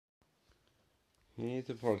Hei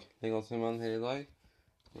til folk, det er ganske med her i dag.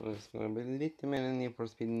 Det skal bli litt mer enn Need for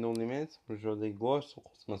Speed No Limit. For å se det i går, så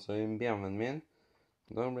kostet meg så i BMW-en min.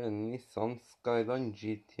 Da ble det Nissan Skyline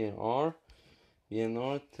GT-R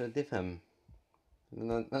BNR 35.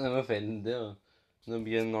 Nei, det var feil, det var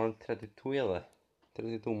BNR 32 i det.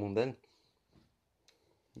 32-modell.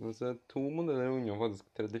 Men så er det to modeller unna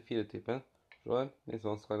faktisk 34-typen. Se her,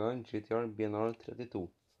 Nissan Skyline GT-R BNR 32.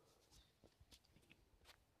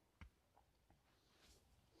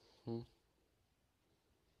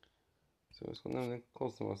 Så vi skal nevne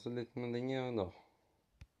costumizig litt med den igjen da.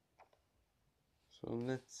 Så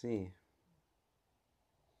let's see.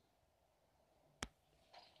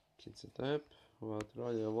 Kit setup. Og jeg tror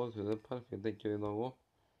alle har valgt ut det perfekt dekket i dag også.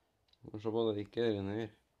 Og så var det ikke ærene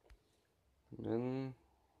her. Men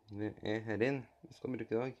det er herren vi skal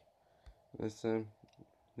bruke i dag. Hvis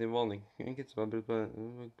det er vanlig kit som jeg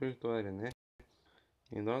har brukt å ærene her.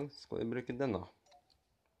 I dag skal vi bruke denne.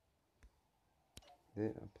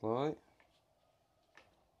 Det er apply.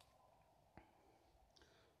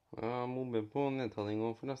 Jeg har mobber på nedtalling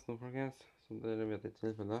også forresten, folkens, så dere vet i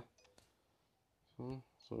tilfelle. Sånn,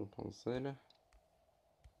 så panser.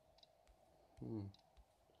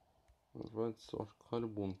 Det var et svart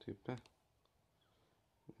karbontype.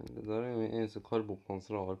 Det der er jo eneste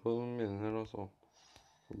karbonpanser jeg har på bilen her, altså.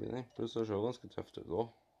 Pluss det ser ganske tøft ut også.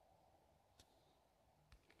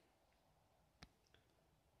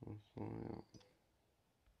 Og så,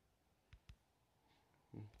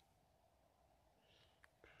 ja.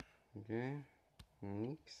 Ok,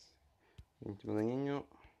 niks. Ikke med den inn, ja.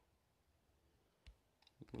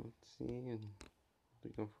 Let's see. Du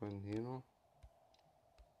kan få en her nå.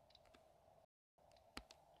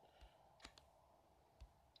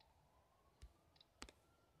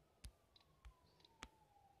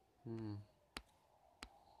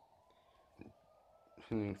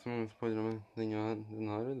 Finner ikke så mange spoilere, men den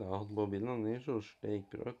her ville jeg hatt på bilen. Den er så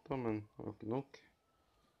steikbra ut da, men det var ikke nok.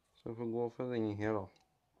 Så jeg får gå for den her da.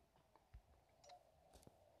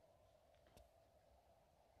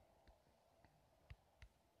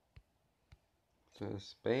 Så er det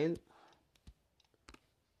speil.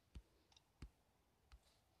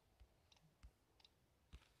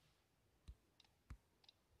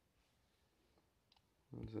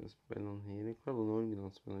 Så er det speilene her i karbon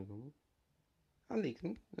originalspeilet. Jeg liker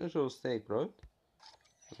den. Den ser så steikbra ut.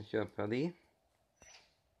 Så kjøper jeg de.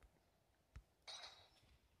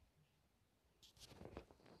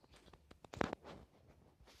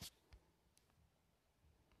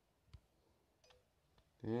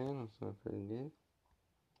 Der, og så er felger.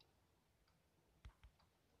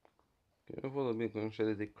 Jeg får det begynt å se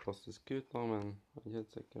litt klassisk ut da, men jeg er ikke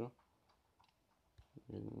helt sikker da.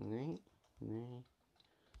 Nei.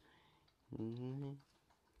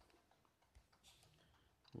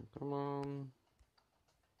 Come on.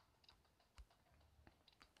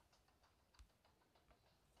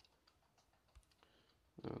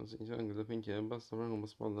 Ja, så ikke enkelt å finne det beste for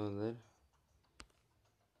å spille det der.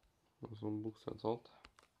 Og så bokstavelig talt.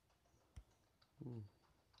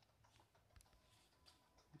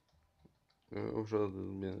 Og så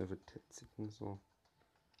blir det for tett sittende, så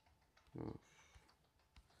ja.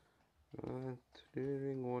 Jeg tror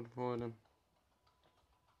vi går for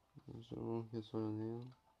så ikke så den igjen.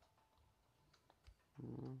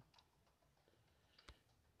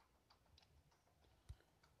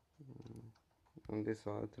 Men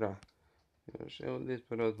disse her tror jeg ser jo litt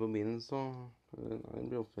for rødt på bilen, så det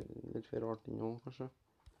blir jo litt for rart inn nå, kanskje.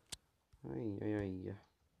 Oi.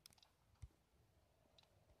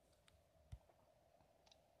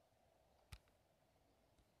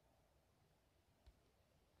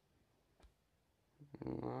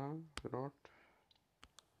 Nei, rart.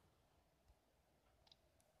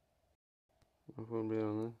 Hvorfor blir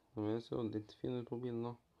den det? De ser jo litt fine ut på bilen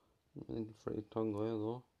da. Litt flere tagger er det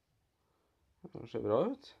også. Det ser bra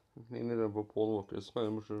ut. Jeg lurer på Paul Walkers,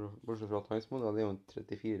 bortsett fra at hans modell er jo en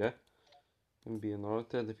 34. En BNR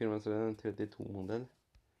 34, mens det er en 32-modell.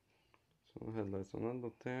 Så headlightsene er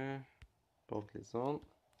gått til. Baklysene.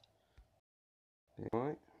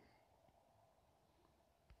 Nei.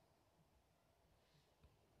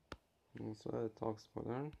 Og så er det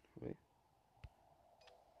takspoileren. Oi.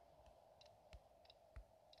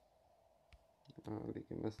 Jeg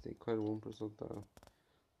liker mest i karbon, pluss at jeg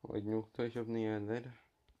har ikke nok til å kjøpe nye heller.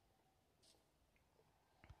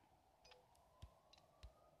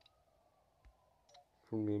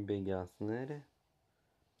 For mye big-assen her.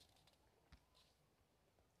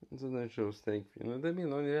 Så den ser jo steikfin ut, det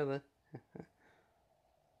blir noe allerede.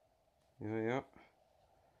 Ja.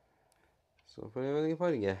 Så får jeg velge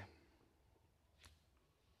farge.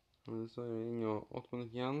 Og så er det ennå 8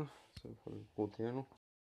 minutter igjen, Så jeg får god tid her nå.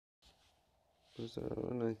 Så er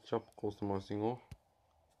det en kjapp customizing også.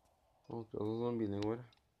 Akkurat sånn bilen går.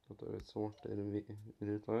 Dette er et svart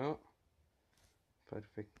ruta, ja.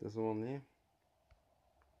 Perfekte som vanlig.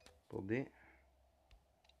 Body.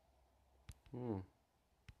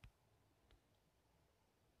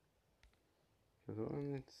 Det var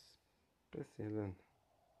en litt spesiell en.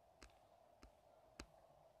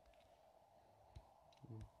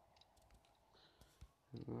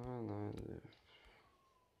 Nei, det...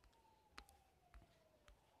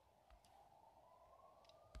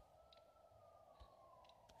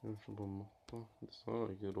 Kanskje på matta. Det sa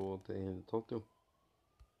jeg ikke råd til i hele tatt, jo.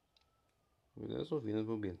 Men det er så fint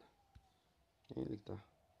på bilen. Jeg likte det.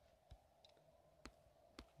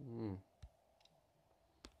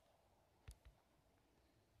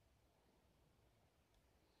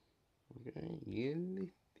 Ok, gir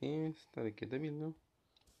litt sterke til bilen, ja.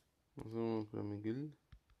 Og så prøver med gull.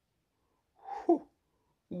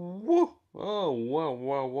 Wow!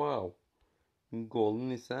 Oh, wow! Golden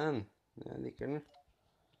Nissan. Jeg liker den.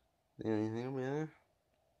 Den her blir det.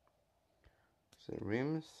 Så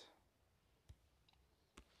rims.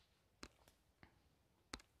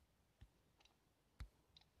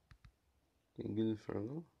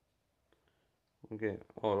 Gullfølger. Ok,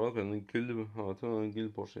 Ara har en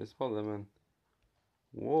gull Porsche i spillet, men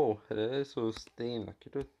wow, det så jo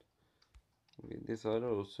steinlekkert ut. Okay, disse her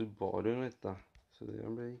er jo Subaru, vet jeg, så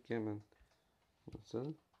det blir ikke, men se.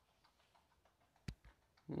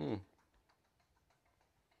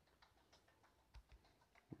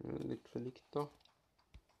 Litt for likt da.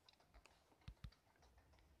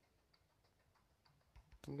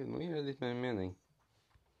 Ok, nå gir det litt mer mening.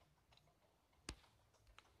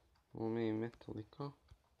 Og med metallika.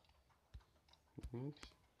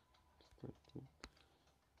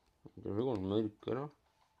 Hvorfor går den mørkere da?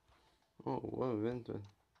 Wow, vent.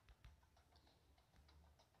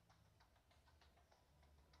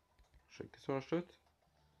 Ser ikke så verst ut.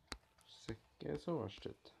 Ser ikke så verst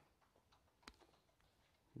ut.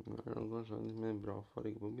 Nå er det kanskje en litt mer bra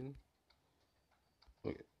farge på bilen.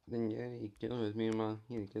 Ok, den gir ikke noe mye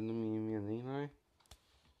mening, nei.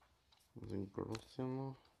 Og så glass igjen da.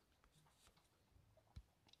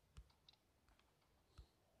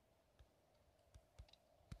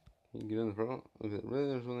 Grønne flagg. Ok, det ble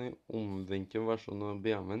sånn en omvendte versjon av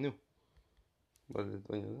BMW-en, jo. Bare litt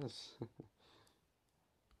annerledes.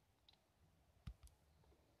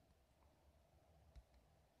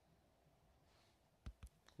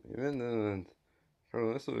 Vent.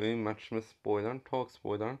 Flagget så i match med spoileren,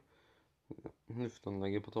 takspoileren.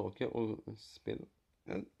 Luftanlegget på taket og spill.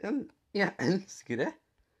 Jeg elsker det!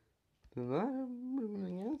 Det der blir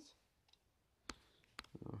lenge, altså.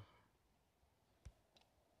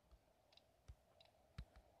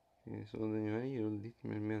 Så den her gir jo litt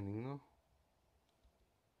mer mening da.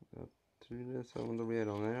 Jeg tror det ser om det blir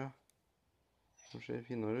her, ja. Det ser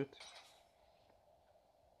finere ut.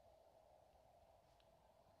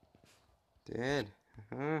 Der.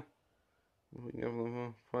 Nå fikk jeg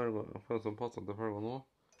noen farger som passer til farger nå.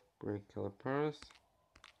 Brake calipers.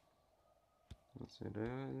 Nå ser det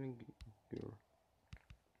gul.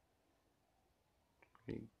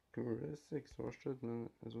 Gul ser ikke så verst ut, men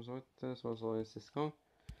som sagt, det som jeg sa i siste gang.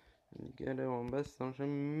 Det var den beste, den ser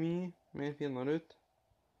mye mer finere ut.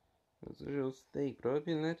 Det ser jo steikbra ut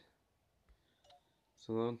bilen her.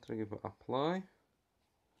 Så da trykker jeg på apply.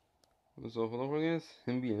 Og så for da, folkens,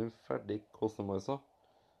 bilen er ferdig customizet.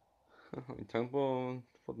 Jeg har ikke tenkt på å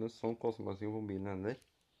få en sånn customizing på bilen heller.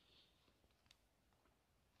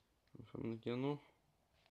 Det kommer ikke igjen nå.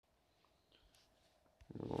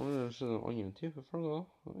 Ja, det er en annen type flagg da.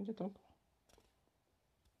 Det har jeg ikke tenkt på.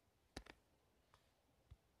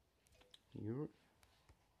 Hjul.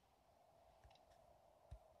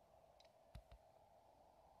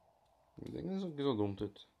 Det så ikke så dumt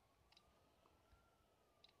ut.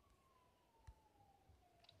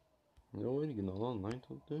 Det var originalen, nei,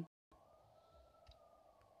 takk du.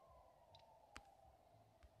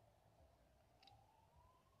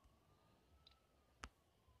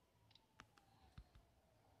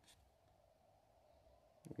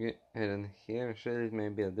 Ok, her ser litt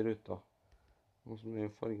mer bedre ut da. Og så blir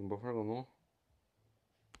fargen på flagget nå.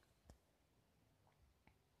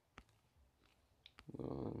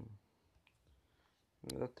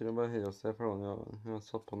 Etter å bare høre å se flagene, jeg har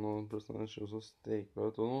satt på noen prosent, det ser så steikbra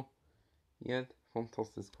ut og nå. Helt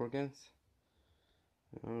fantastisk, folkens.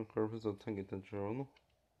 Jeg har klart plutselig å tenke til selv nå.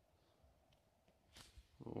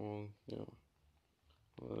 Og ja,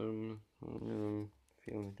 det er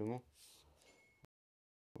fint ikke nå.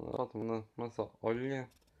 Og da hadde man nesten alle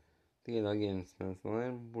de reagensmensene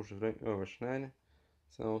her, bortsett fra øversten her,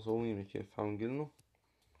 Så det er også 125 gull nå.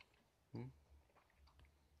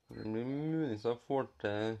 Det blir mulig så jeg får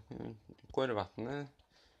til korvettene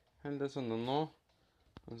hele søndag nå.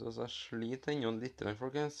 Men så jeg sliter ennå litt,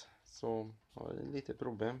 folkens. Så har jeg et lite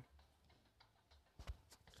problem.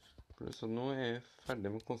 Så nå er jeg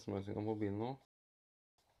ferdig med costumizingen på bilen nå.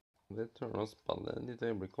 Det tror jeg å spille et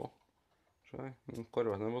lite øyeblikk også.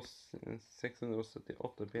 Korvetten er på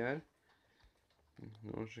 678 PR.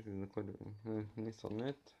 Nå sjekker vi Nissan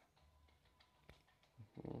litt.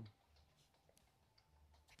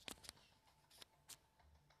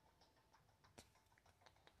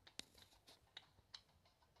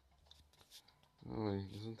 Oi,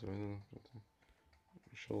 ikke sånn tror jeg.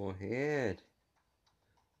 Se her.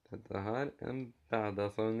 Dette her er en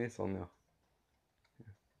badass av Nissan, ja.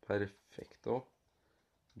 Perfekt også.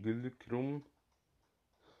 Gull, krom.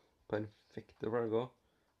 Perfekte felger.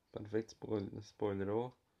 Perfekt spoiler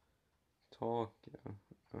også. Takene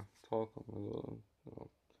ja.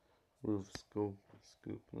 Roof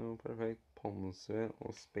scoopene er perfekt. Panser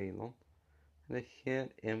og speilene. Det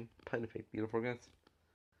her er en perfekt bil, folkens.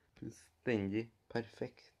 Fullstendig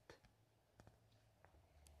perfekt.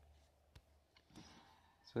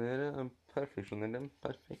 Så her er en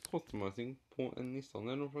perfekt customizing på en Nissan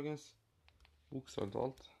her nå, folkens. Bokstavelig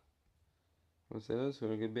talt. Og så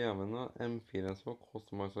husker dere BMW-en M4 som var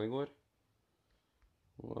customizet i går.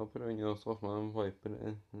 Og jeg prøver å skaffe meg en Viper,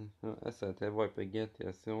 SRT Viper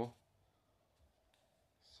GT-S også.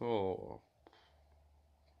 Så,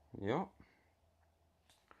 ja.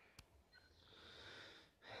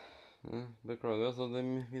 Beklager, altså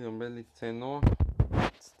den videoen ble litt sen nå.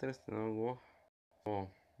 Litt stressende å gå. Og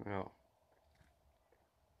ja.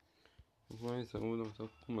 Så får jeg vise hvor langt jeg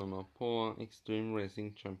har kommet meg på Extreme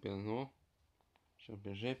Racing Champion nå.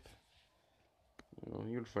 Championship.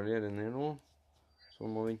 Juleferdig er den her nå. Så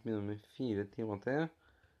må vi vente minimum i 4 timer til.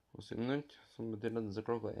 Og 7 minutter, som betyr at det er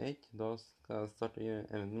klokka 1. Da skal jeg starte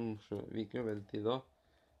eventuelt hvilke øveltider.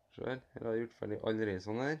 Så her har jeg gjort ferdig alle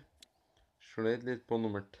reisene her. Sløyt litt på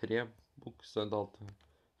nummer 3, bokstavelig talt.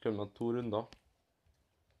 Prøvde meg 2 runder.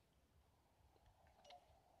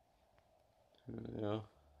 Ja.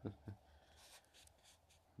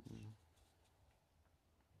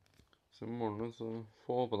 Så i morgen så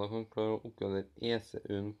får jeg håpe at jeg kan klare å oppgradere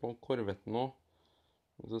ECU-en på korvetten nå.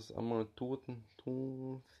 Og så jeg mangler to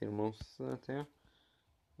firmaer til.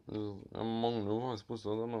 Jeg mangler jo faktisk på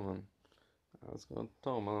det, men jeg skal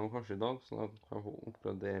ta med dem kanskje i dag, så jeg kan få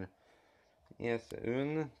oppgradere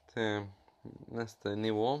ECU-en til neste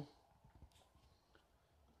nivå.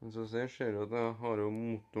 Men så ser jeg at jeg har jo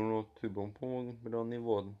motoren og turboen på bra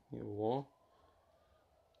nivå.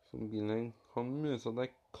 Så bilen kan muligens at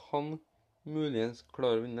jeg kan muligens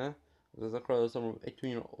klare å vinne. Hvis jeg klarer å samle opp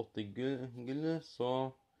 180 gull, så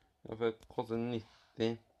jeg får koste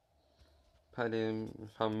 90 per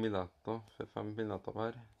 5 billetter, for 5 billetter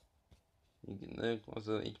per.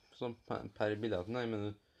 Altså ikke sånn per billetten, nei, men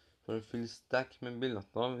du får en full stack med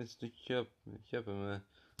billetter hvis du kjøper med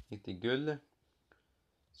 90 gull.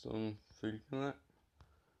 Sånn fullt med det.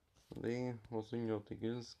 Og det også 180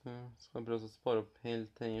 gull skal jeg prøve å spare opp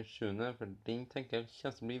helt til den 7. For den tenker jeg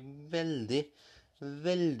kommer til å bli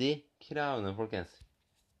veldig krevende, folkens.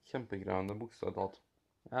 Kjempekrevende, bokstavelig talt.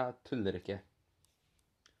 Jeg tuller ikke.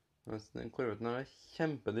 Den korvetten har jeg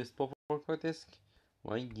kjempelyst på, folk, faktisk.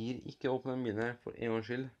 Og jeg gir ikke opp den bilen her for en gangs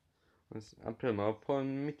skyld. Jeg prøvde meg på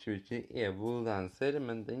en Mitsubishi Evo Lancer,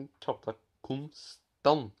 men den tapte jeg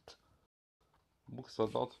konstant.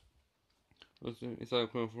 Bokstavelig talt. Hvis jeg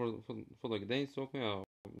kunne få tak i den, så kunne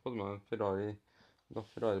jeg fått meg en Ferrari. Da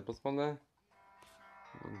Ferrari på spillet.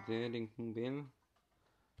 Det ringte mobilen.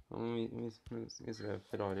 Viser det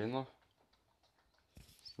Ferrarien da.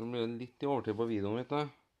 Så nå blir det litt i overtid på videoen, vet du.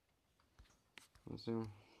 Så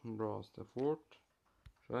blas det fort.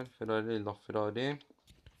 Så her, Ferrari, lilla Ferrari.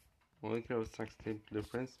 Og det krever 60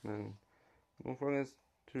 blueprints, men nå folkens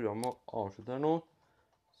tror jeg må avslutte her nå.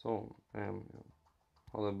 Så,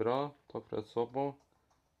 ha det bra. Takk for at du så på.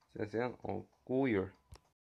 Ses igjen, og god jul.